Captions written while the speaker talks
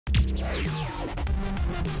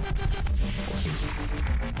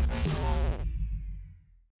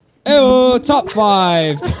Oh, top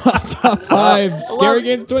 5. top 5 scary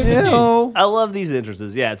games 2015. I love these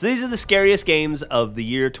entrances. Yeah, so these are the scariest games of the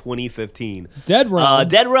year 2015. Dead Realm.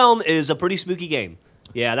 Dead Realm is a pretty spooky game.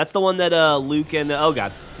 Yeah, that's the one that Luke and oh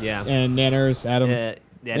god, yeah, and Nanners, Adam.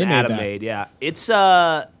 Adam made. Yeah, it's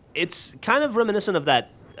kind of reminiscent of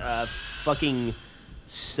that fucking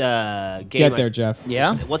game. Get there, Jeff.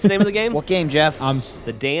 Yeah. What's the name of the game? What game, Jeff?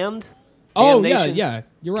 The Damned. Oh Damnation? yeah,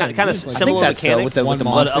 you're right. Kind of similar mechanic, with the but a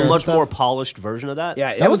monsters much and more stuff. polished version of that.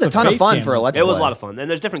 Yeah, that was a ton of fun for a Let's Play. It was a lot of fun, and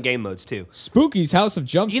there's different game modes too. Spooky's House of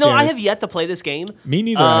Jump Scares. You know, I have yet to play this game. Me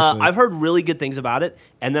neither. Actually, I've heard really good things about it,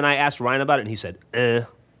 and then I asked Ryan about it, and he said,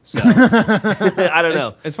 So I don't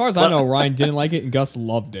know. As far as I know, Ryan didn't like it, and Gus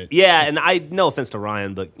loved it. Yeah, and no offense to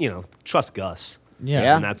Ryan, but you know, trust Gus.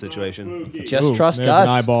 Yeah. In that situation, okay. Just trust there's Gus. An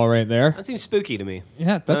eyeball right there. That seems spooky to me.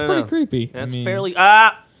 Yeah, that's pretty creepy. That's I mean, fairly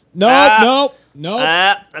No.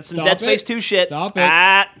 that's some Stop Dead Space it. 2 shit. Stop it.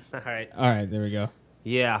 All right. All right, there we go.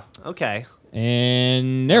 Yeah. Okay.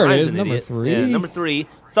 And there Ryan's it is, an number idiot. 3. Yeah, number 3.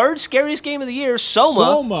 Third scariest game of the year, Soma.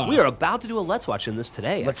 Soma. We are about to do a Let's Watch in this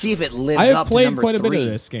today. Let's see if it lives I up have to played number quite a 3. bit of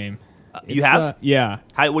this game. You have? Yeah.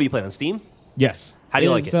 What do you play on Steam? Yes. How do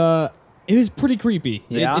you like it? It is pretty creepy.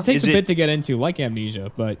 Yeah? It takes Is a bit to get into, like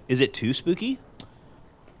Amnesia, but Is it too spooky?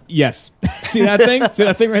 yes. See that thing? See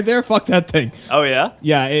that thing right there? Fuck that thing. Oh yeah.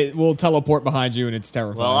 Yeah, it will teleport behind you, and it's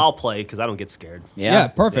terrifying. Well, I'll play because I don't get scared. Yeah,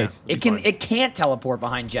 perfect. It can't teleport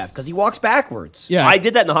behind Jeff because he walks backwards. Yeah, I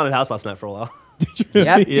did that in the haunted house last night for a while.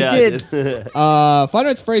 Yeah, you Yeah, did. Five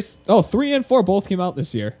Nights at Freddy's. 3 and 4 both came out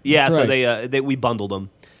this year. Yeah, That's so right. we bundled them.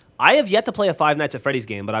 I have yet to play a Five Nights at Freddy's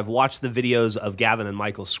game, but I've watched the videos of Gavin and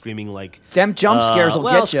Michael screaming like Them jump scares will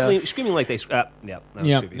get you. Screaming like they. Yeah, that was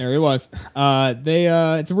Yeah, creepy. there he was.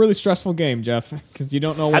 It's a really stressful game, Jeff, because you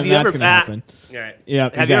don't know when that's going to happen. All right. Yeah,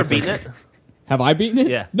 Have you ever exactly. beaten it? Have I beaten it?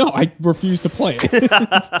 Yeah. No, I refuse to play it.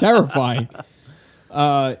 It's terrifying.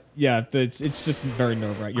 Yeah, it's just very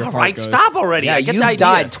nerve-wracking. Your All heart right, goes. stop already. Yeah, I get the you've idea.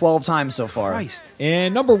 died 12 times so far. Christ.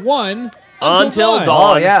 And number 1, Until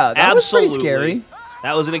Dawn. Oh, yeah, that was pretty Absolutely. scary.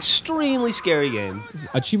 That was an extremely scary game. It's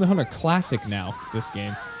Achievement Hunter Classic now, this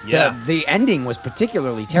game. Yeah. The ending was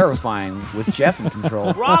particularly terrifying with Jeff in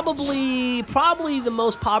control. Probably the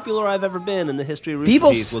most popular I've ever been in the history of Rooster People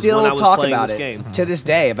Teeth was still when I was talk playing about this it game. to this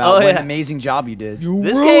day about Oh, what yeah. an amazing job you did. You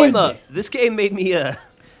This ruined game, it. this game made me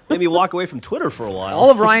walk away from Twitter for a while. All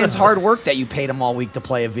of Ryan's hard work that you paid him all week to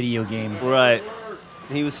play a video game. Right.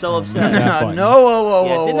 He was so That upset. button. No, whoa,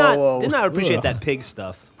 Yeah, whoa, whoa. did not appreciate Ugh. that pig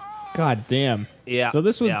stuff. God damn. Yeah. So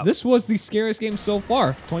this Yeah. was the scariest game so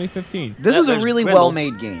far, 2015. This was a There's really Grendel.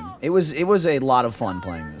 well-made game. It was a lot of fun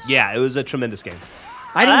playing this. Yeah, it was a tremendous game.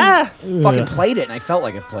 I didn't fucking Ugh. played it, and I felt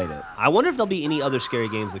like I've played it. I wonder if there'll be any other scary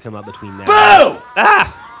games that come out between now. Boo!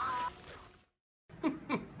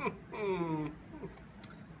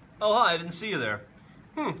 Oh, hi, I didn't see you there.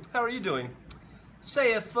 How are you doing?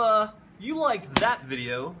 Say, if you liked that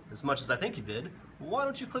video as much as I think you did, why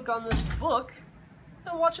don't you click on this book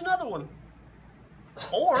and watch another one?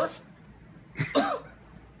 Or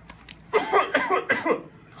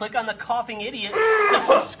click on the coughing idiot to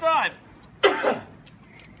subscribe.